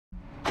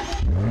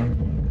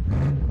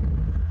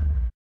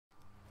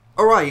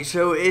Alright,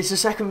 so it's a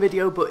second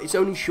video, but it's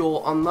only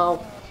short, and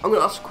now I'm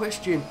going to ask a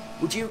question.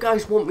 Would you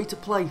guys want me to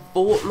play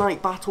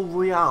Fortnite Battle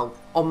Royale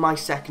on my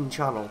second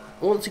channel?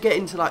 I want to get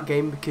into that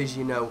game because,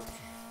 you know,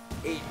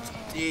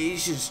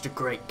 it's just a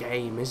great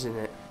game, isn't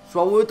it? So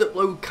I would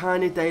upload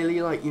kind of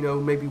daily, like, you know,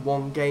 maybe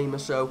one game or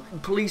so.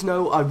 Please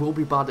know I will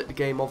be bad at the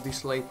game,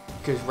 obviously,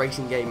 because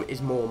racing game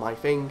is more my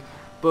thing.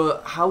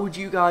 But how would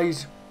you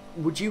guys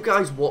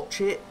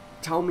watch it?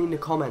 Tell me in the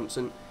comments,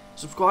 and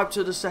subscribe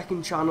to the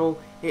second channel.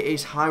 It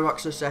is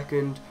Hyrax the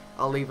second.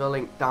 I'll leave a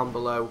link down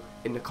below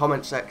in the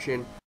comment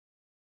section.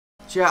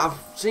 So yeah,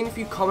 I've seen a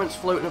few comments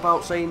floating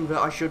about saying that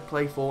I should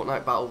play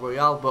Fortnite Battle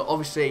Royale, but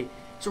obviously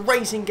it's a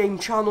racing game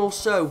channel,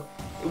 so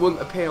it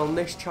wouldn't appear on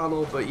this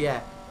channel. But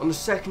yeah, on the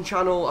second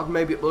channel I'd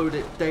maybe upload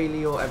it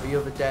daily or every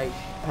other day,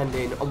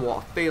 depending on what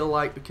I feel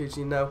like, because,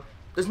 you know,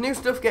 there's new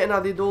stuff getting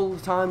added all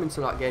the time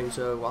into that game,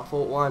 so I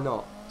thought, why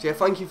not? So yeah,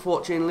 thank you for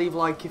watching. Leave a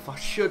like if I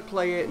should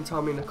play it and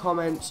tell me in the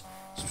comments.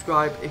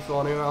 Subscribe if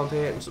you're new around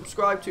here, and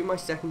subscribe to my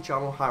second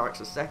channel, Hyrax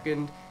the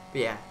second.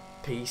 But yeah,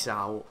 peace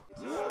out.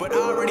 But I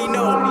already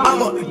know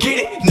I'ma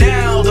get it now.